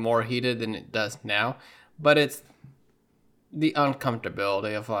to make me more heated than it does now. But it's the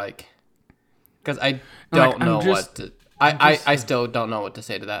uncomfortability of, like, because I don't know what to... I still don't know what to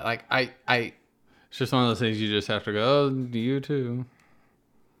say to that. Like, it's just one of those things you just have to go, oh, you too.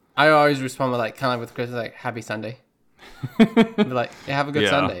 I always respond with, like, kind of like with Chris, like, happy Sunday. Be like, yeah, have a good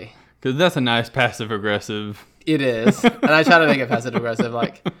Sunday. Because that's a nice passive-aggressive... It is. And I try to make it passive-aggressive,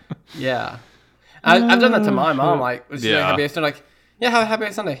 like, yeah. I've done that to my mom, like, was she like, happy Sunday? Like, yeah, have a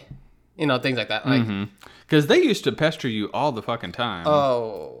happy Sunday. You know, things like that. Like, because they used to pester you all the fucking time.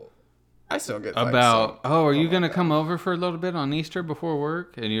 Oh, I still get about, are you going to come over for a little bit on Easter before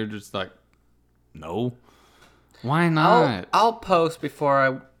work? And you're just like, no. Why not? I'll post before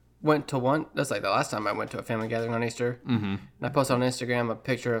I went to one. That's like the last time I went to a family gathering on Easter. And I posted on Instagram a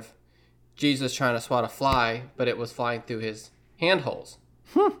picture of Jesus trying to swat a fly, but it was flying through his hand holes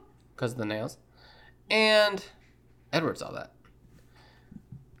because of the nails. And Edward saw that.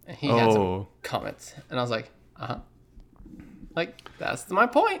 And he had some comments. And I was like, like, that's my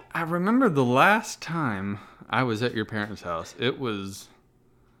point. I remember the last time I was at your parents' house. It was,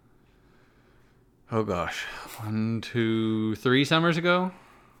 1, 2, 3 summers ago,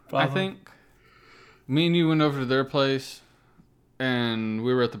 I think. Me and you went over to their place, and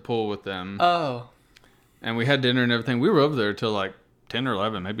we were at the pool with them. Oh. And we had dinner and everything. We were over there till like 10 or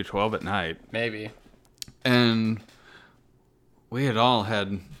 11, maybe 12 at night. Maybe. And we had all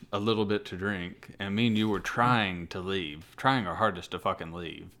had a little bit to drink, and me and you were trying to leave, trying our hardest to fucking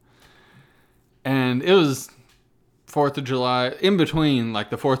leave. And it was 4th of July, in between like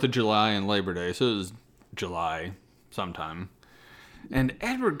the 4th of July and Labor Day, so it was July sometime. And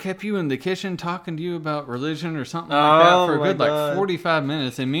Edward kept you in the kitchen talking to you about religion or something like that for a good like 45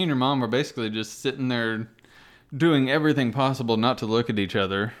 minutes, and me and your mom were basically just sitting there doing everything possible not to look at each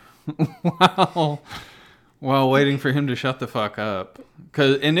other while waiting for him to shut the fuck up.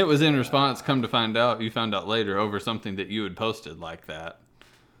 And it was in response, come to find out, you found out later, over something that you had posted like that.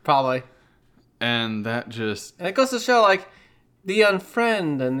 Probably. And that just... And it goes to show, like, the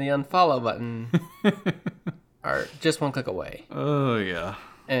unfriend and the unfollow button are just one click away. Oh, yeah.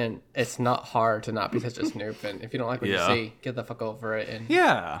 And it's not hard to not be such a snoop. And if you don't like what you see, get the fuck over it and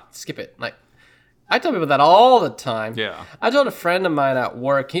skip it. Like, I tell people that all the time. Yeah. I told a friend of mine at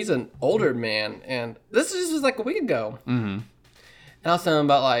work, he's an older man, and this just was like a week ago. And I was telling him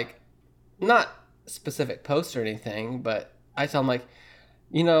about, like, not specific posts or anything, but I tell him, like,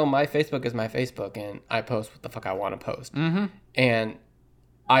 you know, my Facebook is my Facebook, and I post what the fuck I want to post. And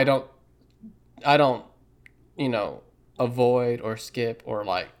I don't, you know, avoid or skip or,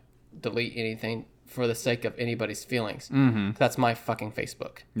 like, delete anything for the sake of anybody's feelings. That's my fucking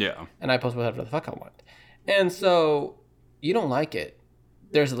Facebook. Yeah. And I post whatever the fuck I want. And so, you don't like it,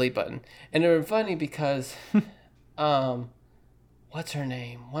 there's a delete button. And it was funny because what's her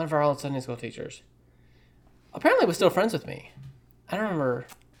name? One of our old Sunday school teachers. Apparently was still friends with me. I don't remember.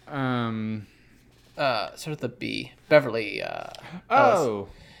 Sort of the B. Beverly. Oh.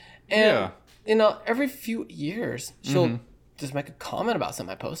 And, every few years, she'll just make a comment about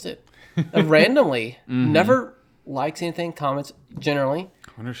something I posted. Randomly. Never likes anything, comments generally.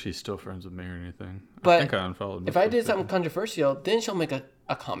 I wonder if she's still friends with me or anything. But I think I unfollowed. If I did something controversial, then she'll make a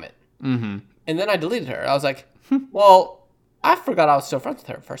comment. Mm-hmm. And then I deleted her. I was like, well, I forgot I was still friends with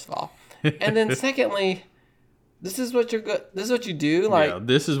her, first of all. And then secondly, this is what you do. Like,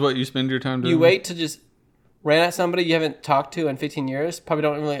 this is what you spend your time doing. You wait to just rant at somebody you haven't talked to in 15 years, probably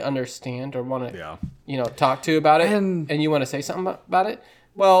don't really understand or want to, talk to about it, and you want to say something about it.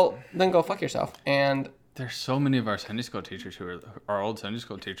 Well, then go fuck yourself. And there's so many of our Sunday school teachers our old Sunday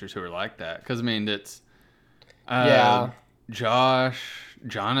school teachers who are like that. Because, I mean, it's Josh,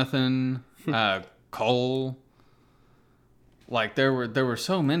 Jonathan, Cole. Like, there were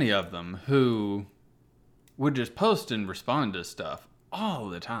so many of them who would just post and respond to stuff all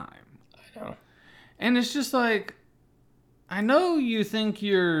the time. I know. And it's just like, I know you think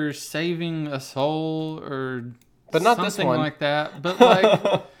you're saving a soul or but not something this one. Like that, but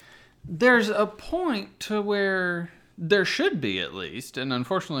like, there's a point to where there should be, at least, and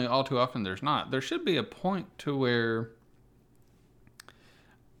unfortunately all too often there's not. There should be a point to where,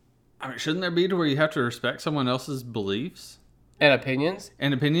 I mean, shouldn't there be to where you have to respect someone else's beliefs? And opinions?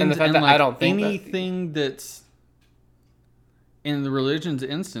 And opinions, and the fact that I don't think anything that's in the religion's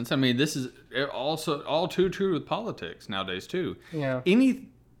instance. I mean, this is also all too true with politics nowadays too. Yeah.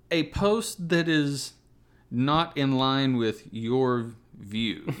 A post that is not in line with your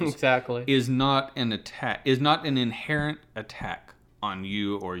views exactly is not an attack. Is not an inherent attack on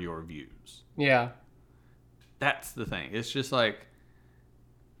you or your views. Yeah. That's the thing. It's just like,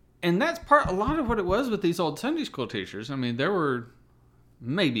 and that's a lot of what it was with these old Sunday school teachers. I mean, there were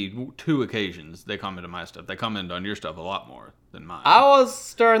maybe 2 occasions they commented on my stuff. They commented on your stuff a lot more than mine. I was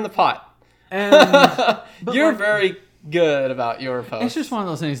stirring the pot. And you're very good about your posts. It's just one of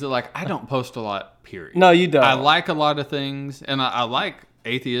those things that, like, I don't post a lot, period. No, you don't. I like a lot of things, and I like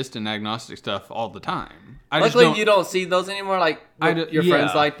atheist and agnostic stuff all the time. Luckily, you don't see those anymore. Like, your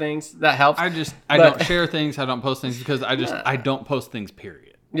friends like things. That helps. I don't share things. I don't post things because I don't post things,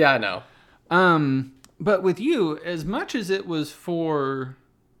 period. Yeah, I know. But with you, as much as it was for,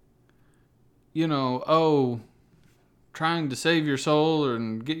 trying to save your soul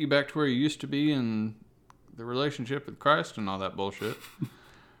and get you back to where you used to be in the relationship with Christ and all that bullshit,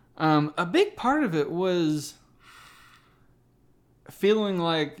 a big part of it was feeling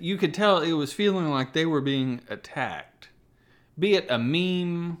like, you could tell it was feeling like they were being attacked. Be it a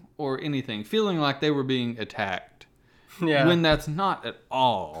meme or anything, feeling like they were being attacked. Yeah. When that's not at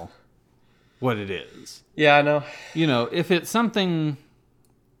all what it is. Yeah, I know. If it's something,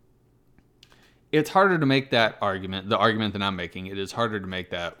 it's harder to make that argument. The argument that I'm making, it is harder to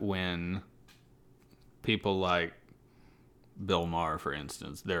make that when people like Bill Maher, for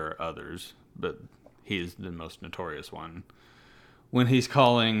instance, there are others, but he's the most notorious one. When he's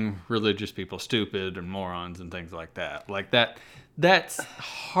calling religious people stupid and morons and things like that. Like that's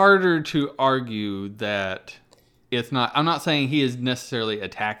harder to argue that it's not. I'm not saying he is necessarily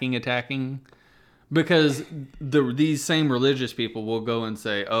attacking, because these same religious people will go and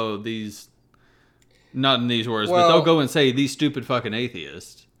say, oh, these, not in these words, but they'll go and say, these stupid fucking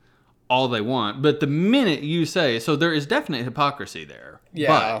atheists, all they want. But the minute you say, so there is definite hypocrisy there.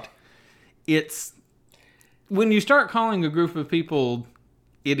 Yeah. But it's, when you start calling a group of people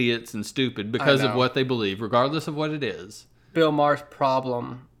idiots and stupid because of what they believe, regardless of what it is. Bill Maher's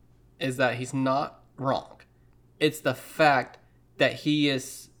problem is that he's not wrong. It's the fact that he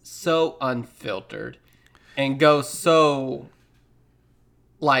is so unfiltered and goes so,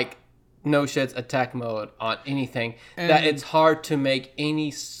 like, no shits attack mode on anything that it's hard to make any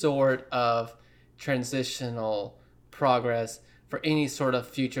sort of transitional progress for any sort of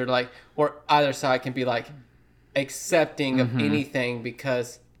future, like, or either side can be like accepting of anything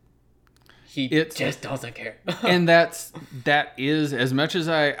because he just doesn't care. And that is, as much as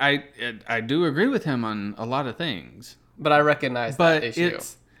I do agree with him on a lot of things, but I recognize that issue.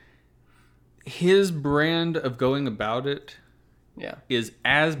 It's his brand of going about it. Yeah, is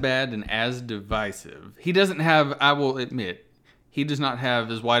as bad and as divisive. He doesn't have, I will admit, he does not have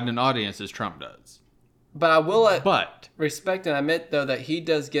as wide an audience as Trump does. But I will respect and admit, though, that he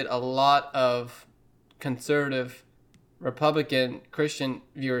does get a lot of conservative, Republican, Christian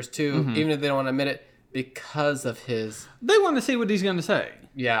viewers, too, even if they don't want to admit it, because of his... They want to see what he's going to say.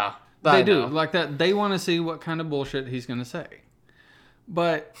 Yeah. They do. Like that. They want to see what kind of bullshit he's going to say.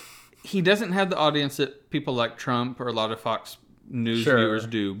 But he doesn't have the audience that people like Trump or a lot of Fox news viewers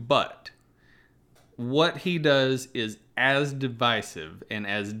do. But what he does is as divisive and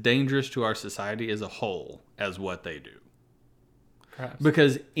as dangerous to our society as a whole as what they do. Perhaps.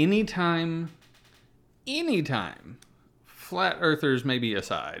 Because anytime, flat earthers maybe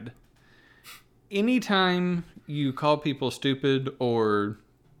aside, anytime you call people stupid or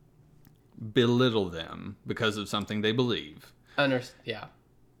belittle them because of something they believe, it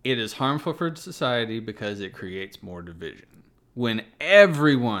is harmful for society because it creates more division. When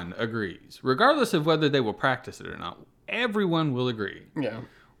everyone agrees, regardless of whether they will practice it or not, everyone will agree. Yeah.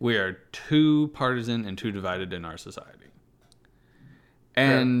 We are too partisan and too divided in our society.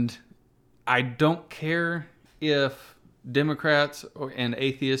 And I don't care if Democrats and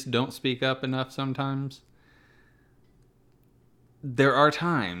atheists don't speak up enough sometimes. There are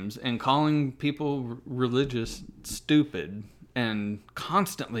times, and calling people religious stupid and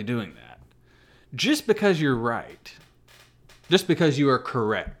constantly doing that, just because you're right, just because you are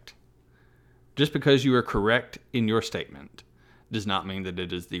correct, just because you are correct in your statement, does not mean that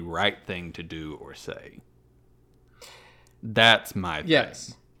it is the right thing to do or say. That's my thing.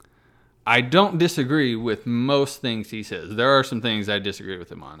 Yes. I don't disagree with most things he says. There are some things I disagree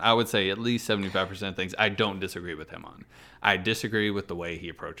with him on. I would say at least 75% of things I don't disagree with him on. I disagree with the way he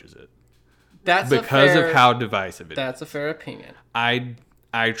approaches it. Because of how divisive it is. That's a fair opinion. I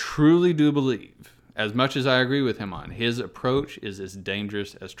truly do believe, as much as I agree with him on, his approach is as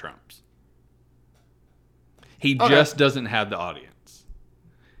dangerous as Trump's. He just doesn't have the audience.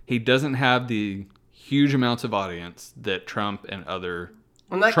 He doesn't have the huge amounts of audience that Trump and other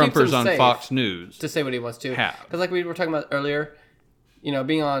Trumpers on Fox News to say what he wants to. Have. Because like we were talking about earlier,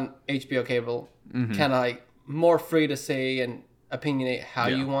 being on HBO cable, kind of like more free to say and opinionate how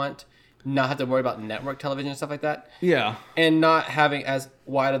you want, not have to worry about network television and stuff like that. Yeah. And not having as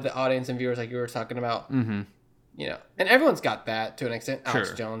wide of the audience and viewers like you were talking about. And everyone's got that to an extent.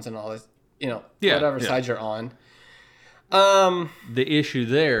 Alex Jones and all this, whatever side you're on. The issue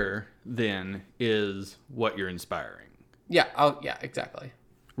there then is what you're inspiring. Yeah. Oh, yeah, exactly.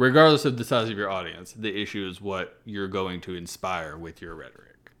 Regardless of the size of your audience, the issue is what you're going to inspire with your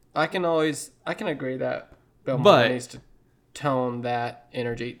rhetoric. I can agree that Bill Maher needs to tone that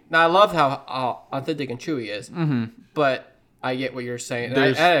energy. Now, I love how authentic and true he is, but I get what you're saying.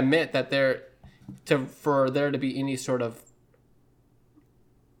 And I admit that for there to be any sort of,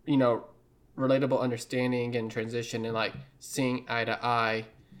 relatable understanding and transition and like seeing eye to eye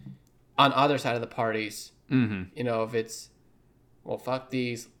on either side of the parties, if it's, well, fuck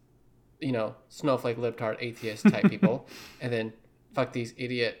these, snowflake, libtard, atheist type people, and then fuck these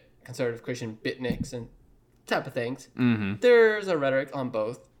idiot conservative Christian bitniks and type of things. There's a rhetoric on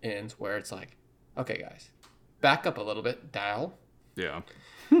both ends where it's like, okay, guys, back up a little bit, dial. Yeah.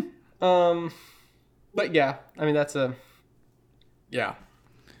 But yeah, I mean, that's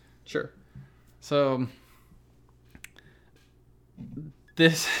sure. So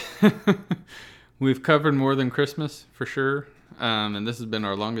this, we've covered more than Christmas for sure. And this has been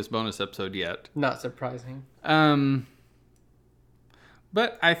our longest bonus episode yet. Not surprising. But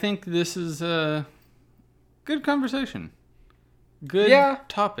I think this is a good conversation. Good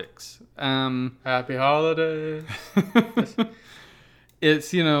topics. Happy holidays.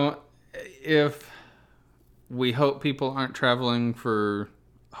 It's, if we hope people aren't traveling for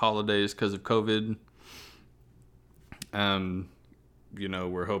holidays because of COVID,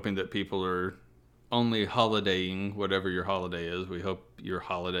 we're hoping that people are only holidaying, whatever your holiday is. We hope you're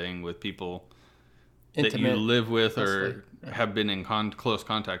holidaying with people that you live with or have been in close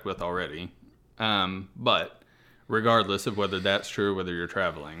contact with already. But regardless of whether that's true, whether you're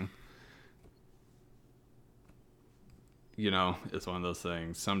traveling, it's one of those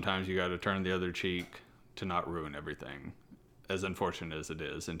things. Sometimes you got to turn the other cheek to not ruin everything, as unfortunate as it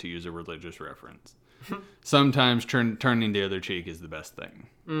is, and to use a religious reference. Sometimes turning the other cheek is the best thing.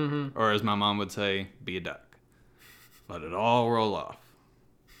 Or as my mom would say, be a duck. Let it all roll off.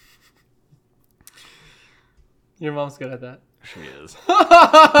 Your mom's good at that. She is.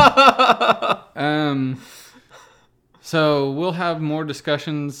 So we'll have more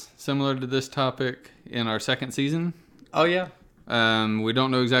discussions similar to this topic in our second season. Oh, yeah. We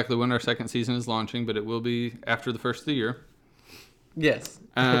don't know exactly when our second season is launching, but it will be after the first of the year. Yes.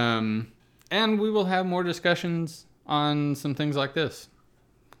 And we will have more discussions on some things like this.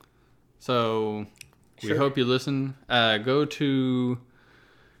 So we hope you listen. Go to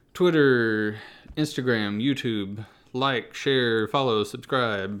Twitter, Instagram, YouTube, like, share, follow,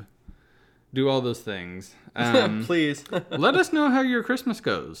 subscribe. Do all those things. Please. Let us know how your Christmas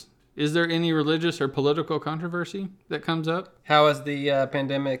goes. Is there any religious or political controversy that comes up? How has the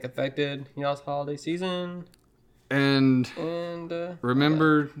pandemic affected y'all's holiday season? And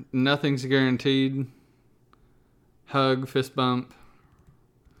remember, nothing's guaranteed. Hug, fist bump.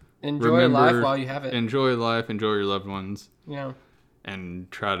 Enjoy life while you have it. Enjoy life. Enjoy your loved ones. Yeah.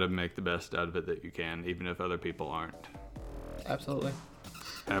 And try to make the best out of it that you can, even if other people aren't. Absolutely.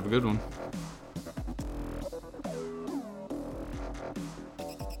 Have a good one.